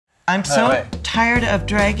I'm so tired of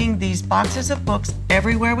dragging these boxes of books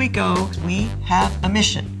everywhere we go. We have a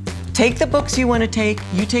mission. Take the books you want to take,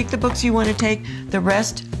 you take the books you want to take, the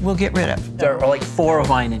rest we'll get rid of. There are like 4 of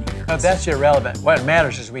mine in here. No, that's irrelevant. What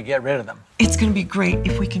matters is we get rid of them. It's going to be great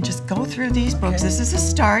if we can just go through these books. This is a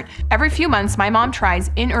start. Every few months, my mom tries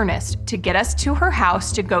in earnest to get us to her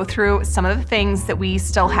house to go through some of the things that we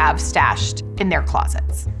still have stashed in their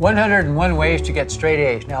closets. 101 Ways to Get Straight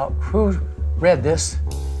A's. Now, who read this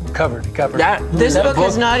cover to cover? This book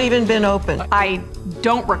has not even been opened. I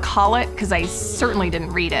don't recall it because I certainly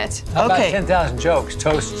didn't read it. How about 10,000 Jokes,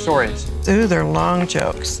 Toast Stories? Ooh, they're long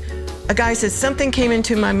jokes. A guy says, something came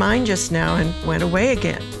into my mind just now and went away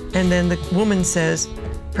again. And then the woman says,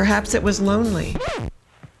 perhaps it was lonely.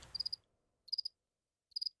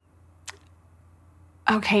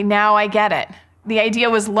 Okay, now I get it. The idea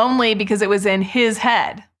was lonely because it was in his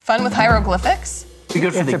head. Fun with hieroglyphics. Be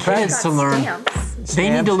good for the kids to learn. They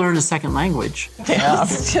need to learn a second language. Yeah.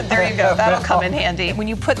 There you go, that'll come in handy. When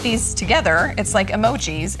you put these together, it's like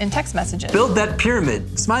emojis in text messages. Build that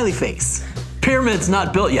pyramid, smiley face. Pyramid's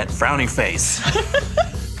not built yet, frowning face.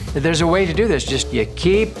 There's a way to do this. Just you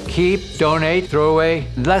keep, donate, throw away.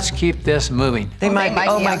 Let's keep this moving. They might be,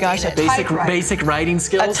 oh my gosh, a basic writing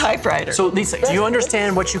skills. A typewriter. So Lisa, do you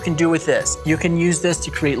understand what you can do with this? You can use this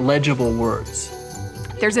to create legible words.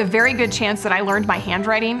 There's a very good chance that I learned my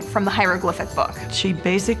handwriting from the hieroglyphic book. She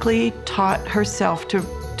basically taught herself to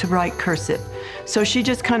write cursive. So she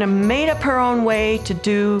just kind of made up her own way to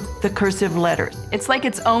do the cursive letters. It's like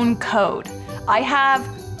its own code. I have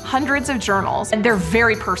hundreds of journals, and they're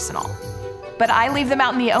very personal. But I leave them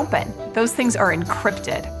out in the open. Those things are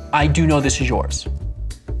encrypted. I do know this is yours,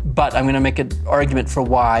 but I'm gonna make an argument for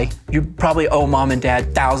why. You probably owe mom and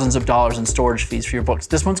dad thousands of dollars in storage fees for your books.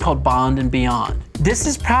 This one's called Bond and Beyond. This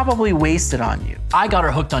is probably wasted on you. I got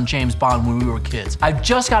her hooked on James Bond when we were kids. I've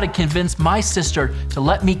just got to convince my sister to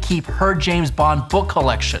let me keep her James Bond book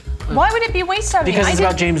collection. Why would it be wasted on me? Because it's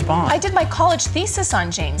about James Bond. I did my college thesis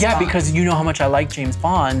on James Bond. Yeah, because you know how much I like James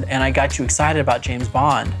Bond, and I got you excited about James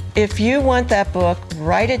Bond. If you want that book,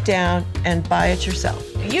 write it down and buy it yourself.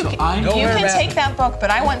 You can take that book,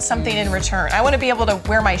 but I want something in return. I want to be able to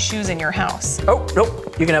wear my shoes in your house. Oh,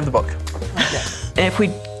 nope, you can have the book. And if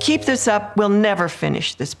we keep this up, we'll never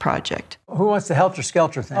finish this project. Who wants the Helter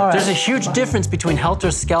Skelter thing? There's a huge difference between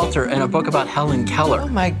Helter Skelter and a book about Helen Keller. Oh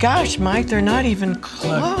my gosh, Mike, they're not even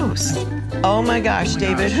close. Oh my gosh,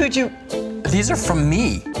 David, who'd you... These are from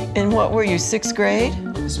me. And what were you, 6th grade?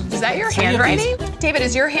 Is that your handwriting? David,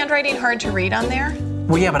 is your handwriting hard to read on there?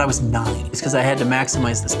 Well, yeah, but I was 9. It's because I had to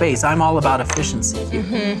maximize the space. I'm all about efficiency.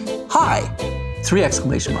 Hi, 3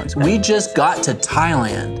 exclamation marks. We just got to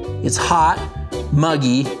Thailand. It's hot,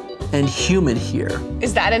 muggy, and humid here.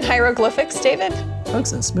 Is that in hieroglyphics, David?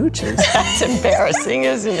 Hugs and smooches. That's embarrassing,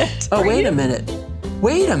 isn't it? Oh, wait a minute.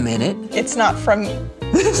 Wait a minute. It's not from...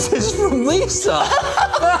 This is from Lisa.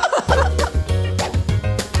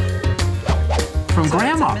 From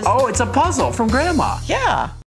Grandma. Oh, it's a puzzle from Grandma. Yeah.